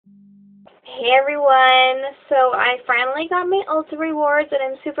Hey everyone, so I finally got my Ulta rewards and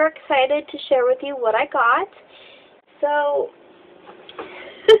I'm super excited to share with you what I got. So,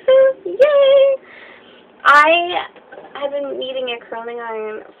 yay! I have been needing a curling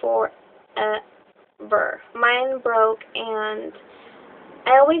iron forever. Mine broke and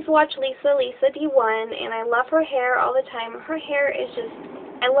I always watch Lisa D1 and I love her hair all the time. Her hair is just,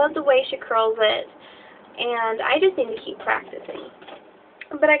 I love the way she curls it and I just need to keep practicing.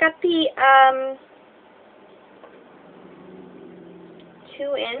 But I got the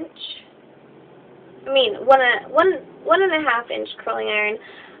 1.5 inch curling iron.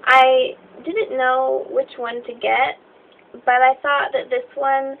 I didn't know which one to get, but I thought that this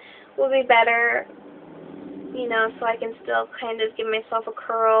one would be better, you know, so I can still kind of give myself a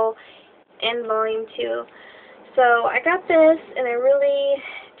curl and volume too. So I got this, and I really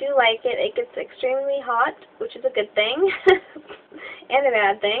do like it. It gets extremely hot, which is a good thing, and a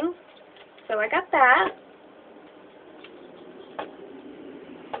bad thing. So I got that.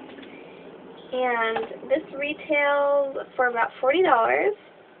 And this retails for about $40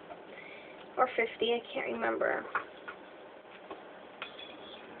 or $50, I can't remember.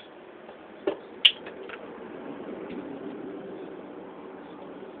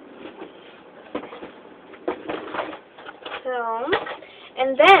 So,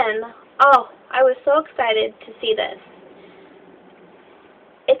 and then, oh, I was so excited to see this.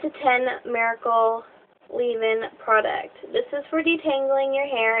 It's a 10 Miracle leave-in product. This is for detangling your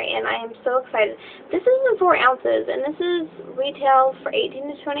hair, and I am so excited. This is in 4 ounces, and this is retails for $18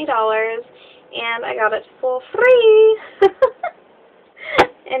 to $20, and I got it for free.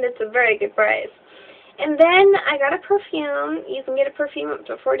 And it's a very good price. And then I got a perfume. You can get a perfume up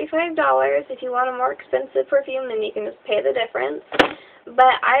to $45. If you want a more expensive perfume, then you can just pay the difference.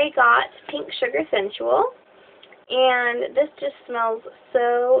 But I got Pink Sugar Sensual, and this just smells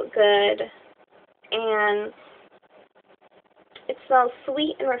so good. And it smells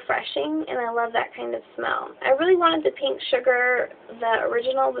sweet and refreshing, and I love that kind of smell. I really wanted the Pink Sugar, the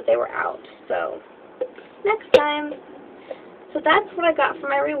original, but they were out. So next time. So that's what I got for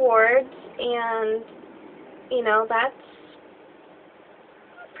my rewards, and you know, that's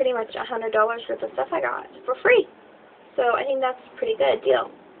pretty much $100 worth of stuff I got for free. So I think that's a pretty good deal.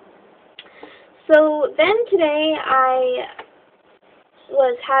 So then today I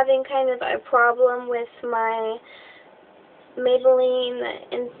was having kind of a problem with my Maybelline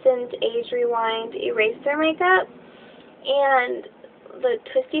Instant Age Rewind Eraser makeup, and the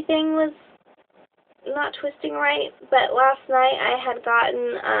twisty thing was not twisting right, but last night I had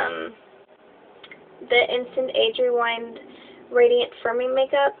gotten the Instant Age Rewind Radiant Firming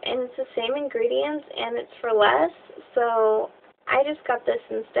Makeup, and it's the same ingredients, and it's for less, so I just got this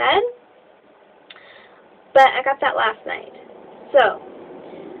instead, but I got that last night. So,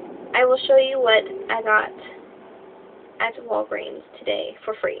 I will show you what I got at Walgreens today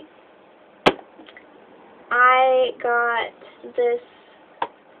for free. I got this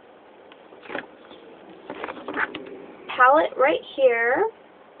palette right here.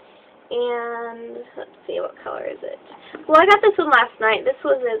 And let's see, what color is it? Well, I got this one last night. This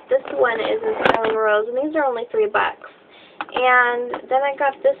one is in Sterling Rose, and these are only $3. And then I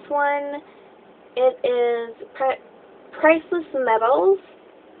got this one. It is Priceless Metals,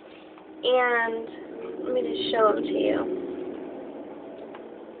 and let me just show them to you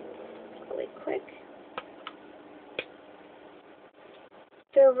really quick.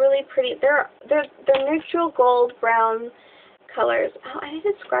 They're really pretty. They're neutral gold brown colors. Oh, I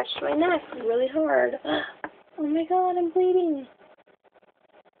just scratched my neck really hard. Oh my god, I'm bleeding.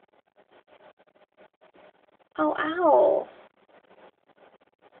 Oh, ow.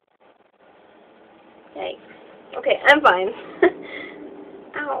 Yikes. Okay, I'm fine.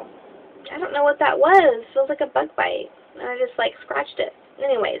 Ow. I don't know what that was. It feels like a bug bite. And I just, like, scratched it.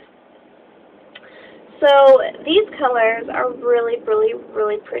 Anyways. So, these colors are really, really,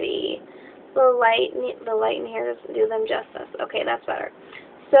 really pretty. The light in here doesn't do them justice. Okay, that's better.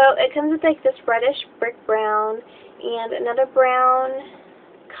 So it comes with like this reddish brick brown and another brown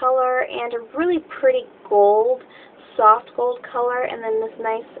color and a really pretty gold, soft gold color, and then this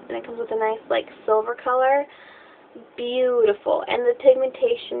nice, and it comes with a nice like silver color. Beautiful. And the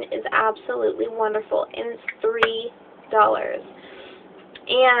pigmentation is absolutely wonderful, and it's $3.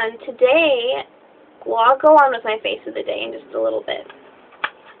 And today, well, I'll go on with my face of the day in just a little bit.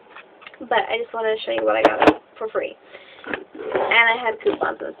 But I just wanted to show you what I got for free. And I had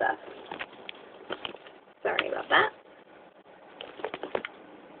coupons and stuff. Sorry about that.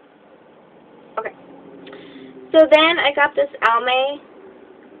 Okay. So then I got this Almay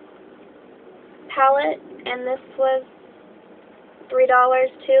palette, and this was $3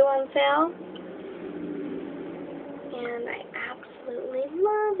 too on sale. And I absolutely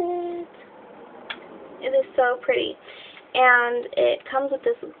love it. It is so pretty. And it comes with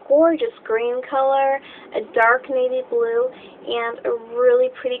this gorgeous green color, a dark navy blue, and a really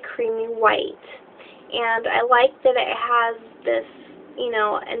pretty creamy white. And I like that it has this, you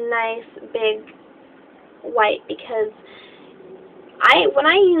know, a nice big white, because when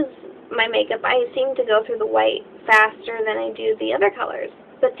I use my makeup, I seem to go through the white faster than I do the other colors.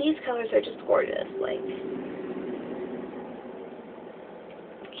 But these colors are just gorgeous. Like,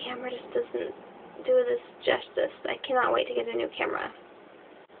 the camera just doesn't do this justice. I cannot wait to get a new camera.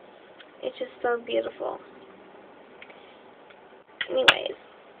 It's just so beautiful. Anyways,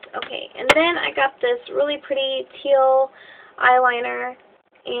 okay, and then I got this really pretty teal eyeliner,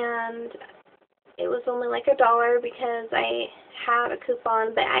 and it was only like $1 because I had a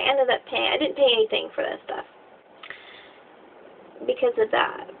coupon, but I ended up paying. I didn't pay anything for this stuff because of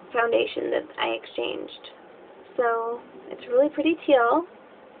that foundation that I exchanged. So it's really pretty teal.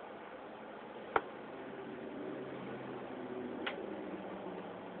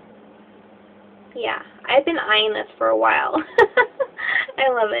 Yeah, I've been eyeing this for a while. I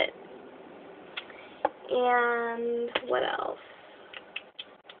love it. And what else?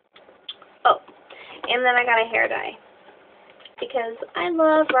 Oh, and then I got a hair dye, because I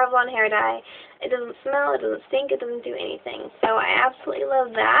love Revlon hair dye. It doesn't smell, it doesn't stink, it doesn't do anything. So I absolutely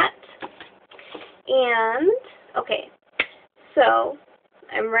love that. And, okay, so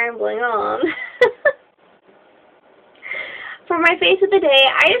I'm rambling on. For my face of the day,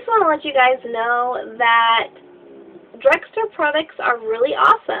 I just want to let you guys know that drugstore products are really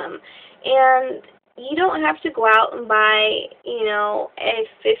awesome. And you don't have to go out and buy, you know, a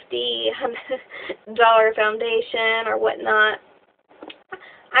 $50 foundation or whatnot.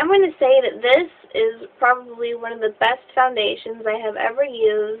 I'm going to say that this is probably one of the best foundations I have ever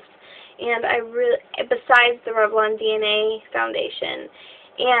used, and besides the Revlon DNA foundation.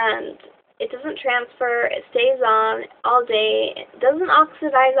 And it doesn't transfer, it stays on all day, it doesn't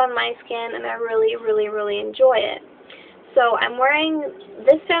oxidize on my skin, and I really, really, really enjoy it. So I'm wearing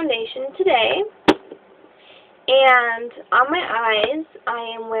this foundation today, and on my eyes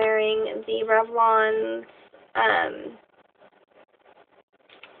I am wearing the Revlon,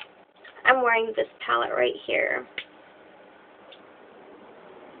 I'm wearing this palette right here.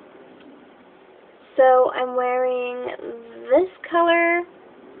 So I'm wearing this color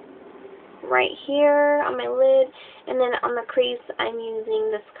right here on my lid, and then on the crease I'm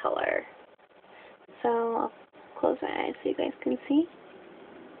using this color. So I'll close my eyes so you guys can see.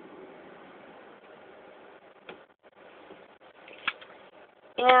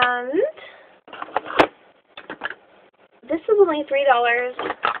 And this is only $3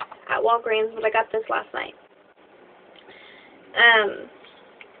 at Walgreens, but I got this last night.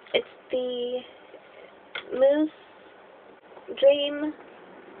 It's the Dream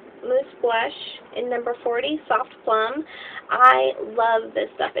Mousse Blush in number 40, Soft Plum. I love this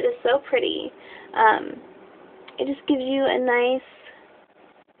stuff. It is so pretty. It just gives you a nice,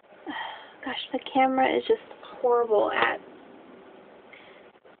 gosh, the camera is just horrible at,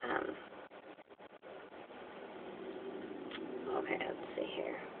 okay, let's see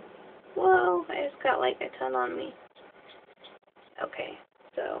here. Whoa, I just got like a ton on me. Okay,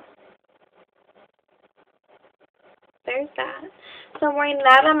 so there's that. So I'm wearing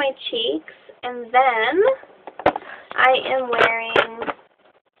that on my cheeks, and then I am wearing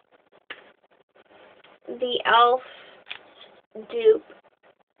the e.l.f. dupe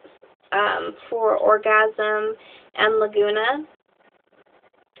for Orgasm and Laguna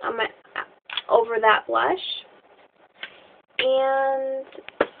on my, over that blush. And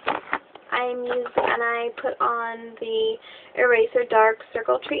I put on the Eraser Dark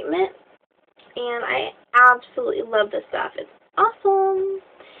Circle Treatment, and I absolutely love this stuff. It's awesome.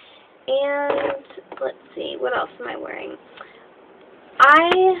 And let's see, what else am I wearing?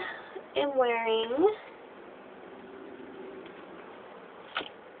 I am wearing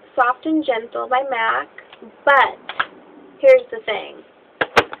Soft and Gentle by MAC, but here's the thing.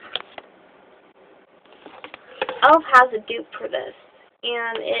 e.l.f. has a dupe for this,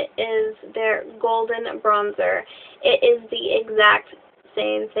 and it is their golden bronzer. It is the exact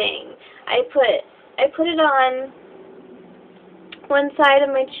same thing. I put it on one side of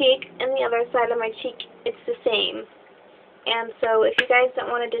my cheek, and the other side of my cheek, it's the same. And so if you guys don't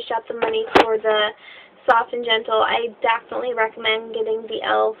want to dish out the money for the Soft and Gentle, I definitely recommend getting the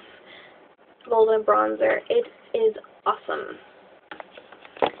e.l.f. golden bronzer. It is awesome.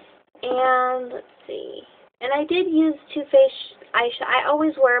 And let's see. And I did use Too Faced eyeshadow. I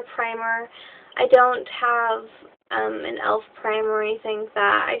always wear a primer. I don't have an e.l.f. primer or anything like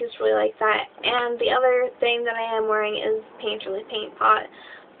that. I just really like that. And the other thing that I am wearing is Painterly Paint Pot,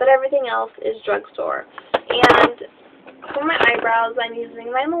 but everything else is drugstore. And for my eyebrows, I'm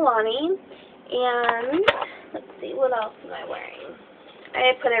using my Milani. And let's see, what else am I wearing?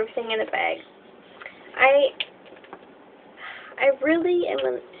 I put everything in a bag. I really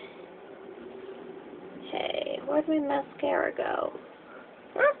am. Hey, where'd my mascara go?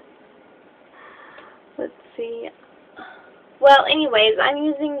 Huh? Let's see. Well, anyways, I'm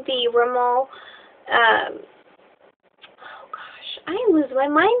using the Rimmel. Oh gosh, I am losing my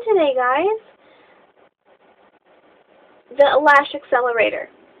mind today, guys. The Lash Accelerator,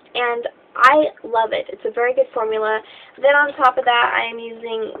 and I love it. It's a very good formula. Then on top of that, I am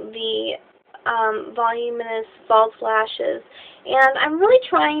using the Voluminous False Lashes, and I'm really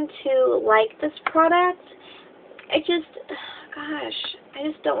trying to like this product. Gosh, I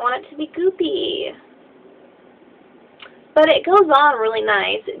just don't want it to be goopy. But it goes on really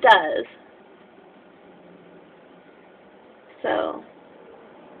nice. It does. So,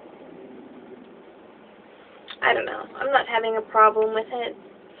 I don't know. I'm not having a problem with it.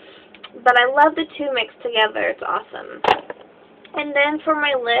 But I love the two mixed together. It's awesome. And then for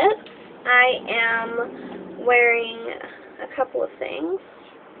my lips, I am wearing a couple of things.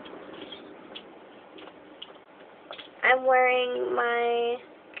 I'm wearing my...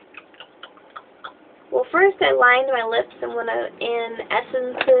 Well, first I lined my lips in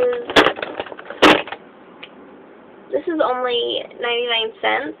Essence's... This is only 99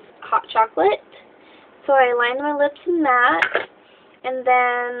 cents, hot chocolate. So I lined my lips in that. And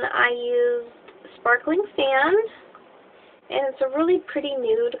then I used Sparkling Sand. And it's a really pretty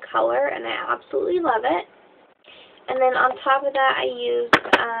nude color, and I absolutely love it. And then on top of that, I used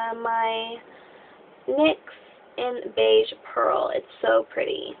my NYX in Beige Pearl. It's so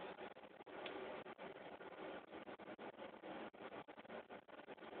pretty.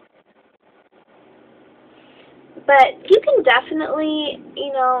 But you can definitely,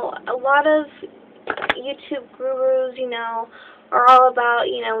 you know, a lot of YouTube gurus, you know, are all about,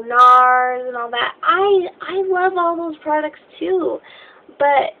 you know, NARS and all that. I love all those products too,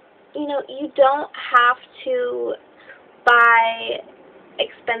 but, you know, you don't have to buy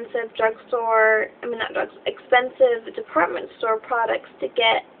expensive expensive department store products to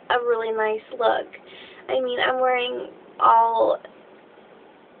get a really nice look. I mean, I'm wearing all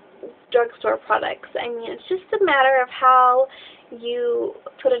drugstore products. I mean, it's just a matter of how you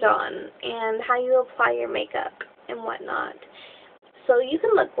put it on and how you apply your makeup and whatnot. So you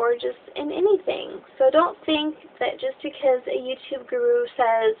can look gorgeous in anything. So don't think that just because a YouTube guru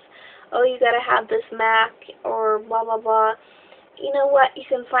says, oh, you gotta have this MAC or blah blah blah. You know what? You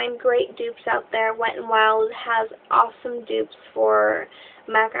can find great dupes out there. Wet n Wild has awesome dupes for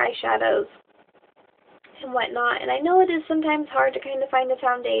MAC eyeshadows and whatnot. And I know it is sometimes hard to kind of find a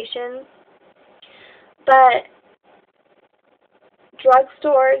foundation, but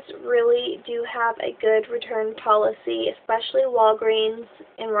drugstores really do have a good return policy, especially Walgreens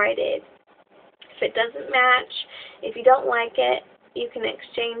and Rite Aid. If it doesn't match, if you don't like it, you can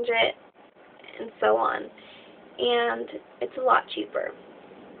exchange it and so on. And it's a lot cheaper.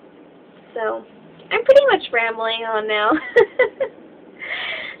 So, I'm pretty much rambling on now.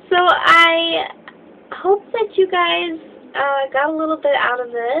 So, I hope that you guys got a little bit out of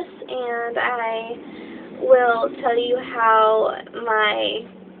this, and I will tell you how my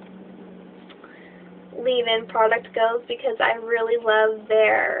leave-in product goes, because I really love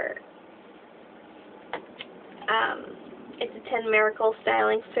their it's a 10 Miracle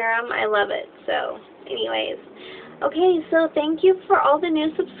Styling Serum. I love it. So anyways, okay, so thank you for all the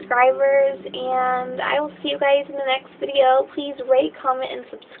new subscribers, and I will see you guys in the next video. Please rate, comment, and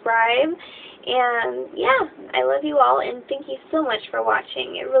subscribe. And yeah, I love you all, and thank you so much for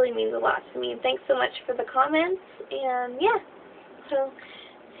watching. It really means a lot to me. And thanks so much for the comments. And yeah, so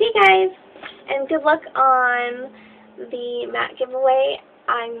see you guys, and good luck on the mat giveaway.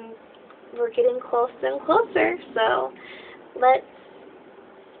 We're getting closer and closer, so let's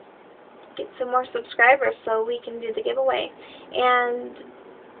get some more subscribers so we can do the giveaway. And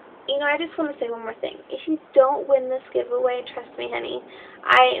you know, I just want to say one more thing. If you don't win this giveaway, trust me, honey,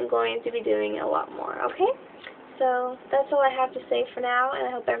 I am going to be doing a lot more, okay? So that's all I have to say for now, and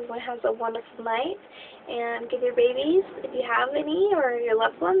I hope everyone has a wonderful night. And give your babies, if you have any, or your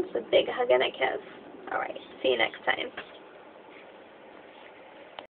loved ones, a big hug and a kiss. Alright, see you next time.